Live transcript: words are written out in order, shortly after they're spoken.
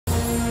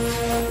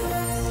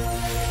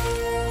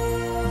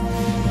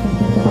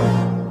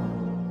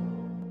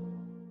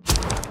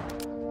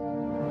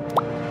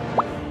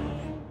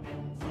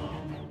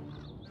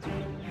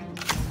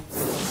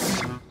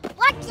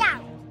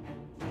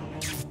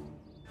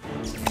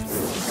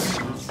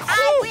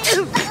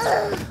All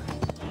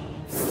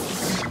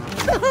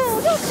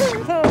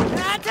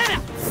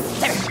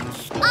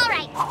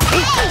right.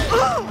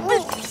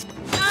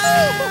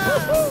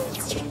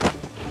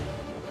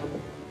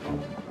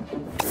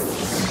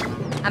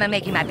 I'm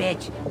making my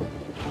bitch.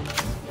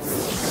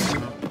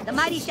 The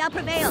mighty shall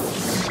prevail.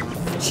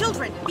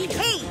 Children,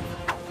 behave!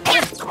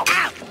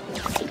 Out!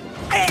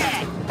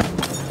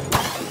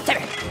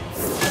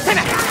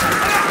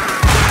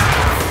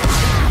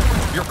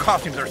 Your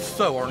costumes are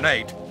so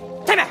ornate.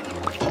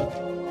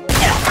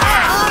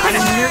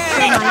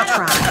 Nurture my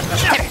tribe.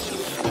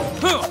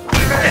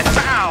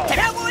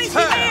 Cowboys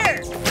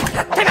beware!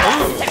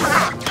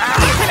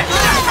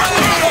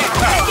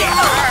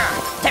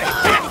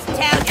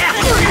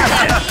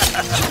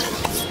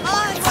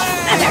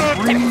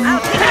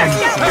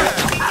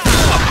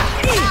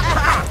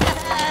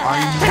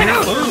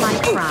 Nurture my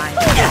tribe.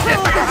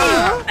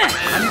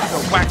 I need to go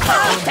whack my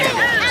own.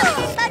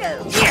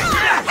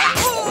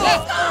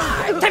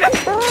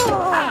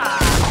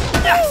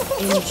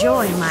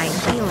 Enjoy my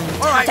healing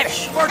touch. All right,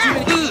 far too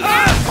many.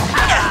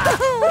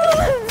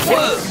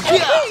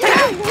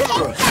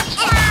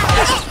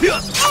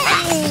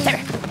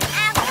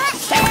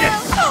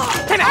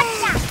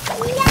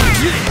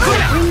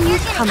 Bring you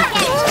comfort.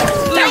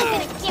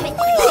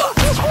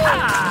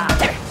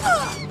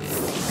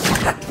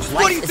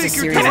 What do you think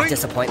you're doing?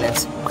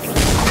 Disappointments. Enjoy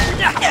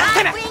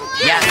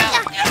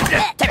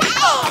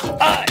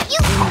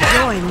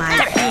my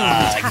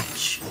healing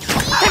touch.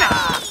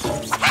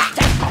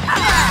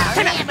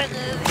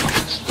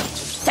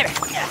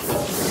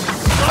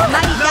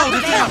 No,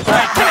 this isn't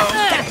right,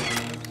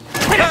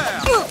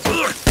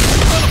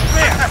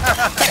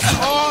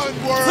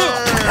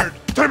 Onward!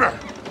 Timber!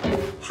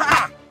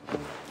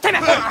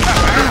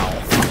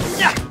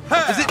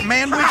 Is it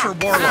Manwich or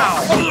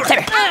Warlock?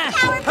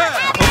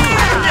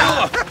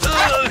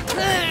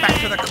 Back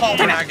to the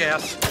cauldron, I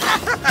guess.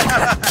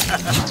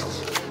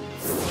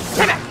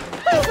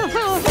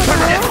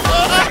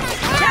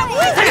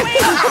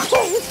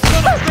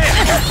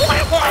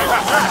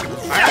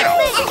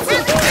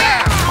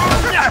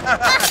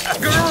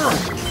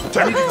 I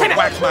need to go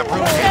wax my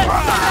broomstick.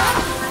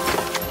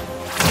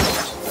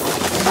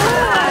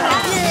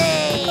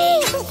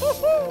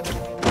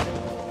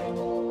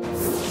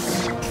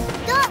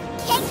 Don't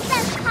kick the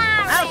car.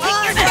 I'll take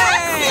your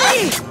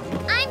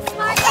I'm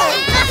smart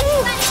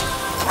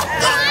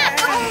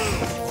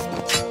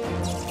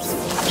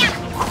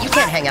You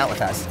can't hang out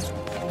with us.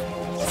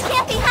 This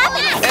can't be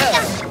happening.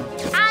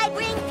 I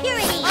bring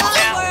purity.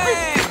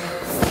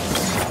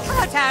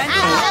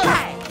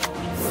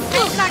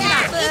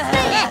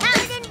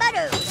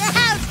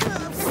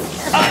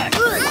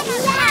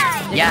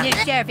 Yeah. New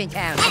sheriff in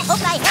town. I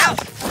hope I help.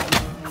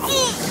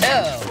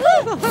 Oh.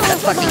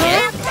 That's fucking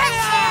it.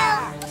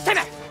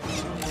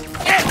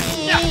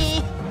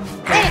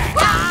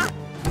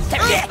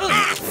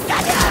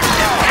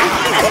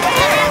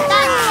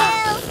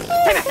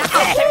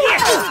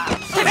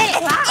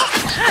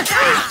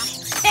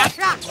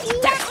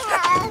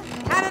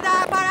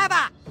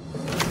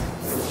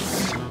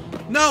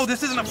 No,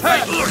 this isn't a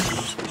fight. Your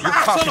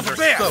costumes are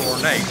so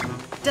ornate.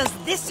 Does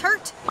this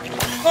hurt?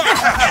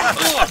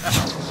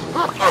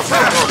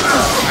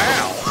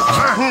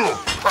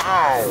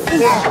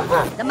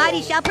 The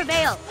mighty shall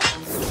prevail.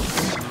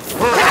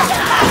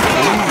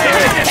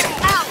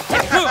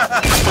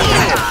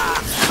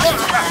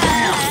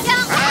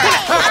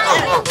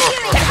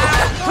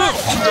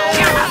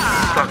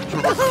 Back to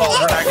the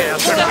cauldron, I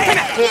guess.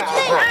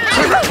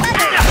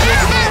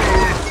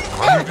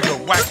 I need to go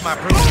wax my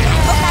broomstick.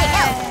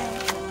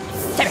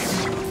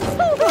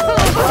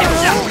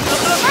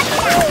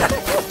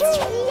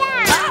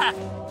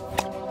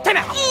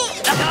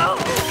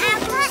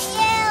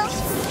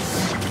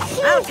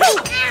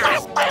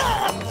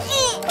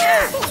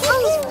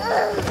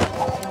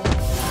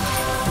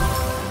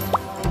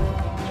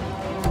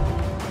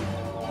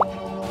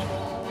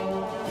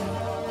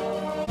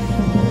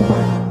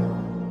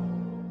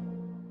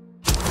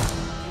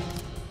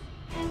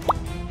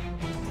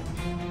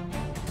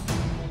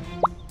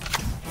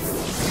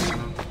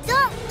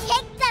 Don't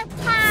kick the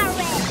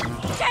pirate.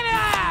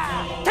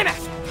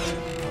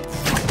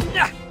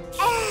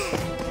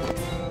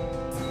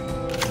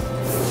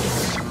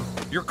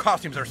 Your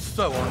costumes are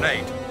so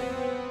ornate.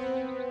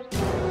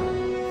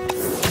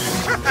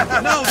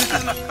 No, this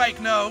isn't a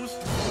fake nose.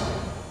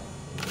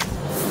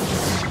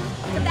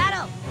 To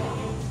battle.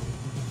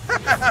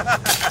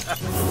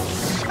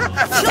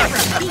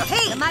 Children,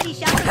 behave! The mighty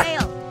shall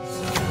prevail.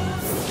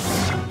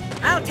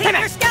 I'll take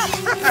your scalp!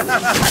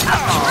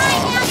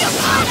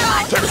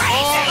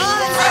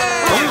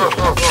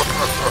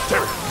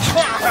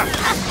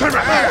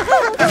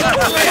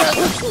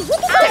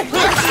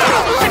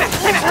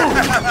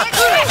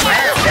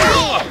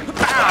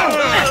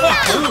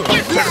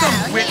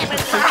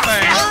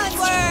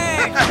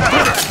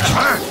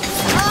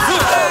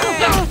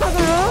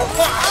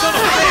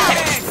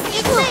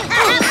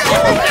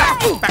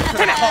 Back to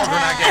the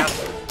cauldron, I guess.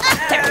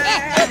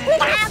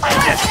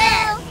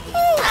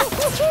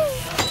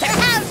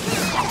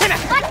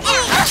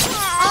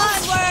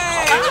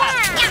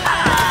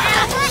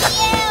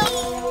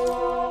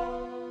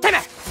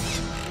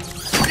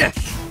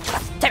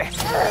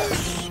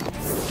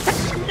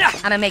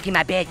 Gonna make you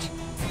my bitch.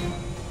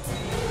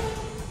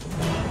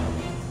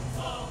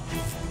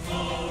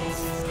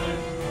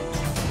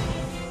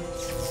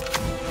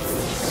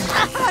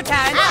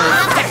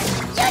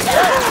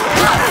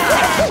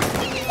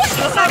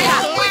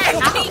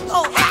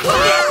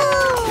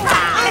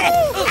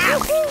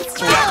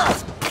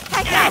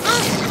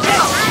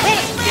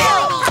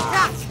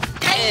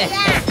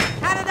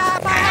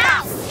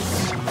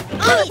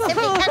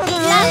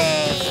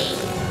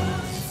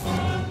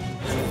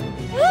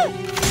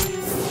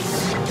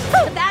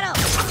 The battle!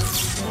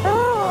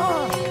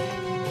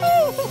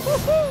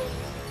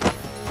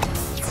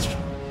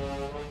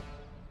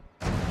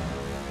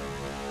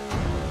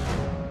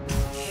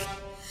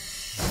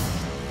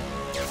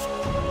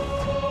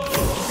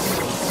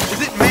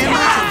 Is it man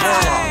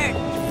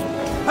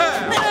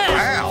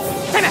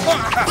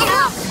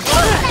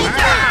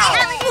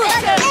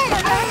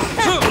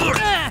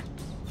or warlock?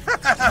 Ow!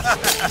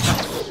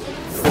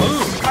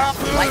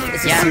 Life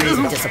is a series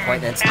of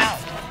disappointments. I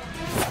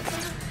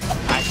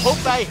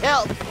hope I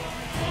help.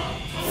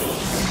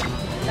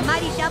 The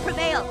mighty shall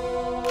prevail.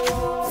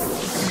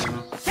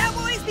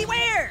 Cowboys,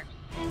 beware!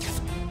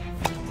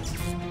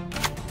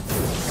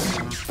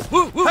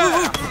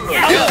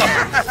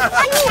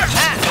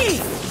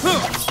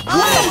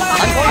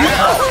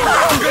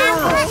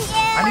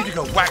 I need to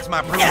go wax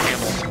my broom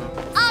handle.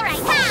 All right,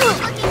 now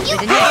look at you.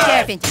 The new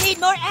champion. Need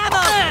more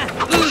ammo!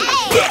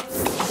 Hey.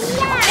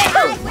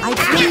 I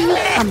bring you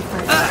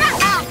comfort.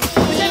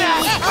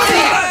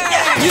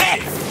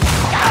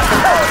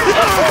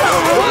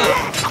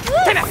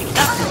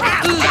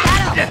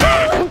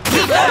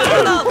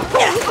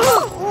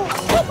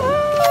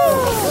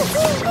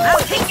 I'll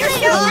take your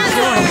shoulder.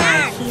 Enjoy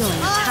my healing touch.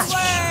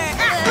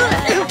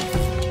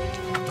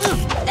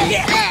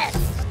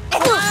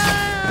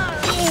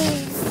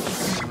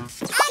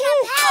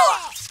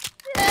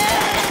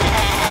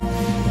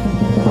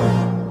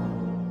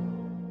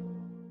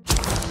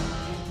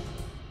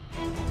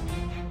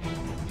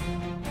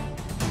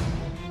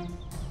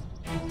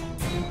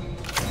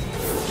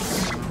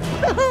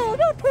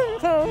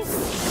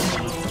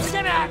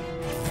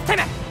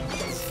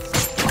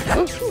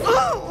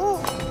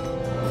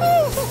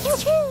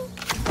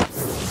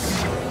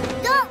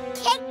 Don't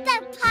kick the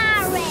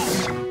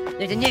pirate.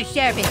 There's a new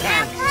sheriff in I'll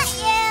town. cut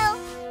you.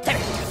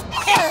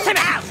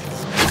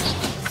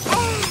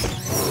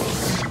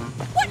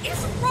 What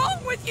is wrong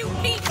with you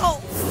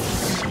people?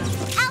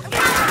 I'll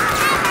cut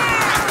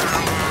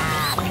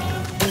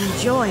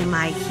Enjoy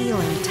my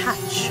healing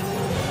touch.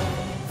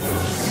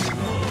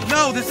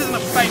 No, this isn't a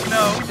fake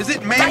nose. Is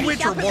it man,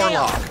 witch, or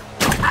warlock?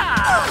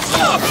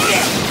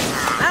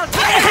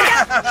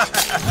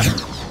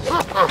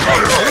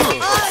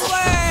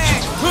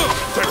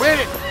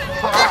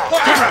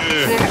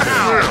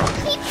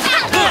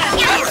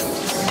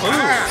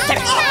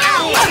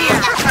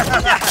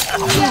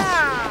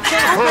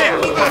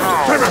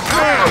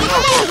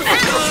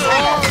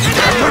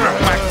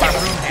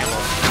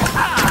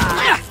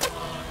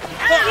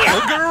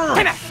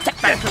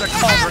 Back to the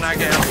cauldron, I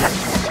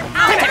guess.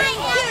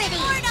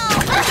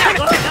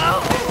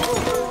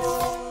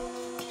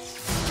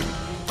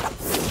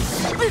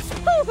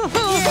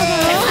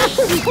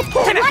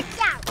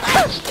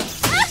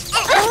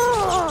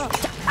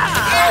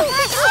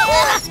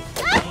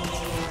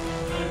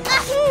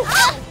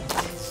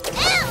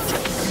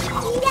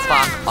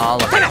 Fuck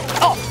all of it.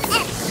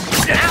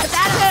 Yeah.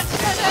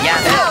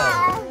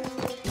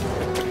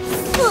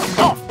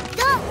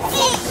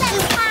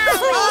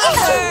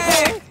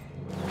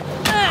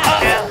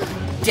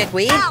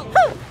 Dickweed?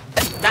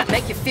 Does that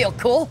make you feel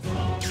cool?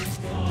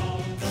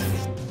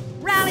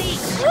 Rally!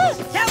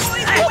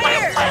 Cowboys,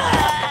 beware!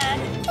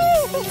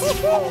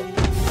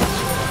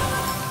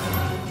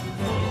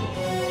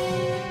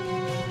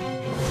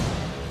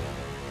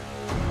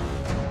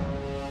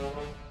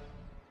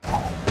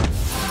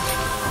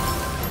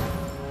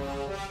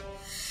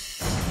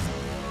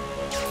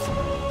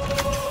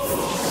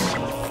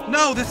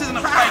 No, this isn't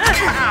a fake.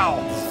 Ow!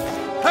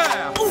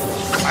 Ow!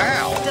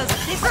 Ow! Does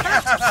this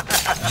hurt?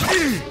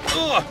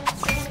 Ugh.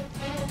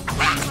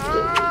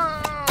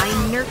 I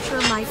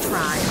nurture my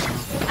tribe.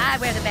 I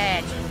wear the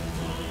badge.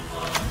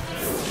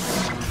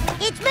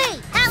 It's me,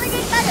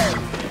 Paladin Butter.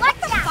 What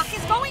the fuck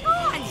is going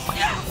on?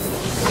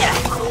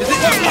 Is it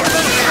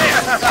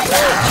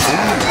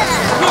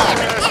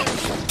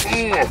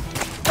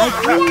I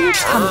bring you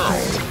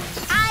comfort.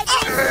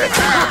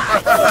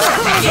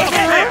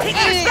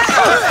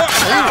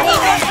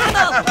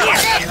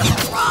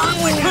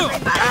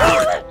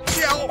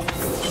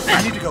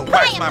 I need to go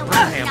wax my broom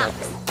handle.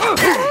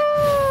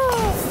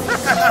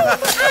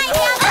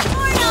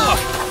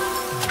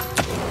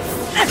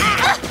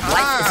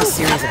 Life is a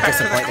series of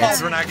disappointments.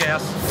 Cauldron, I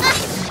guess.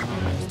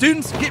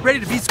 Students, get ready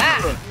to be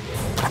schooled.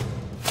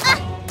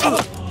 Can't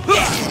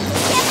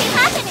be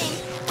happening.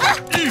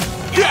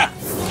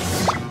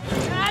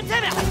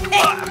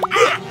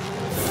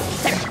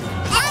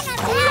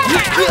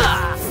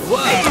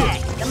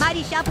 The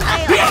mighty shall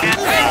prevail.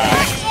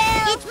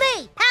 It's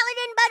me,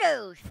 Paladin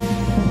Butters.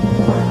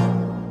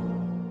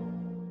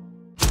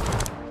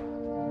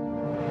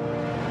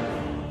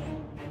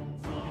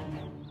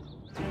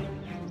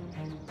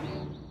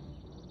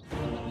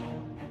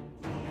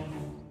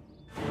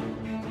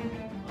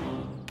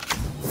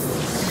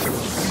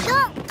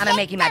 gonna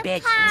make you my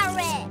bitch.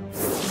 Pirate.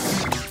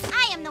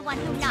 I am the one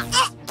who knocks.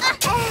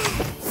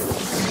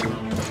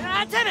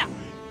 Time out.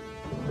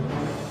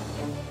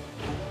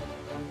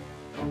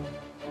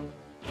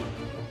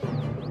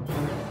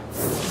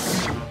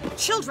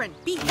 Children,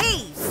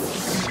 behave!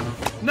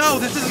 No,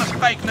 this isn't a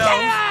fake nose.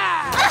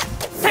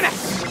 Time out.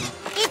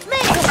 It's me.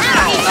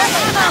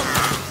 Time out.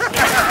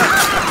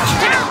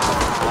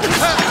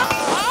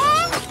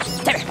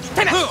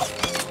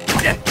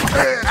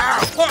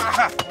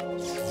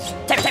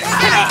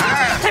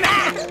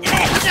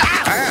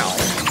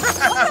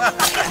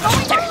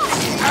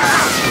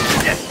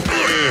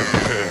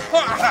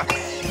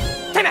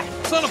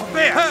 Son of a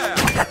bitch!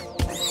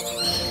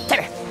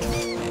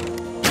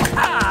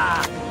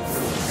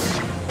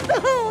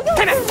 I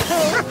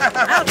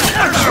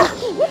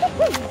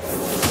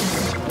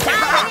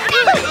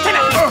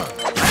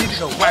need to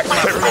go whack my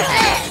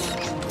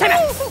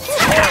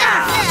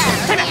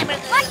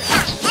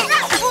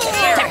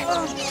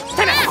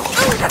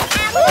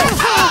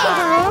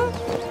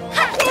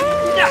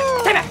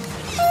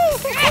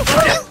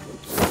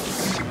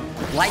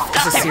Life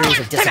is a series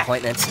of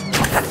disappointments.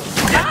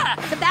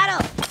 The battle.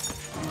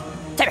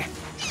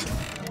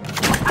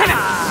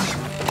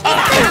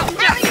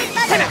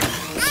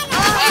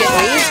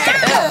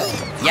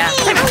 Yeah.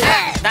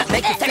 That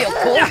make you feel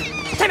cool?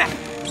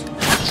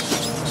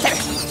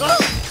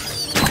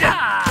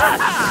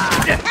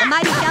 The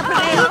mighty shall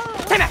prevail.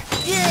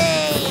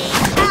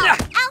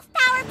 Elf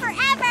power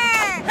forever.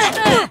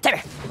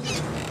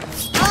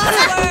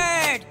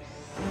 Onward.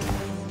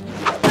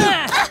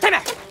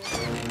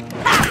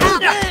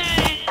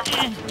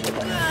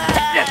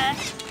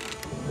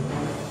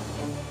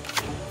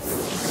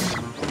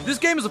 This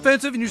game is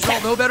offensive and you should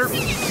all know better.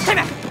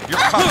 Your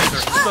comments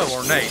are so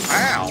ornate.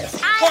 Ow!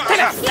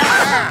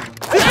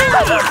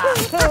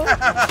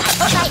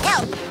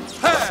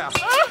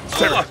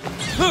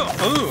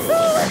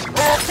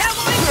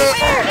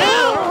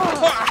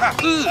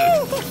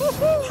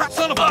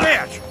 Son of a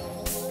bitch!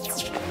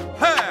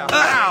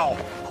 Ow!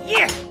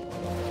 Yeah.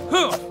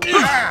 Ow!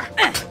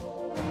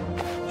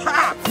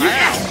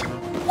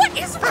 What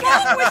is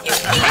wrong with you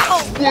people?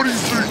 What do you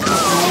think you're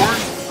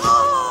doing?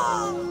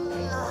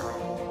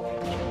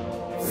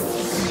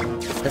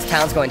 This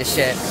town's going to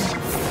shit.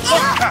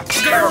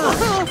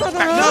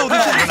 No,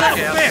 this isn't a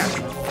bitch!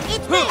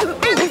 It's me.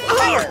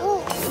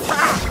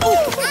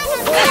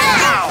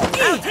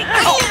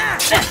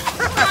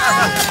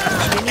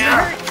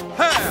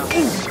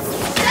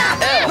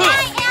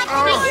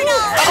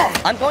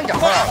 I'm going to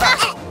hurl.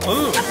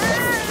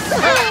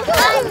 I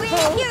bring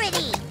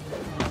purity.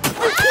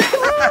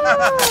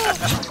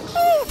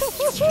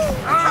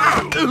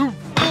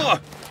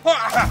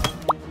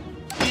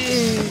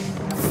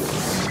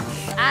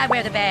 I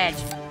wear the badge.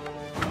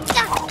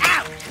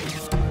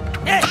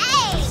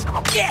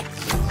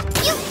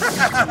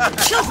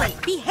 Children,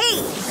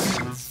 behave!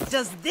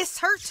 Does this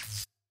hurt?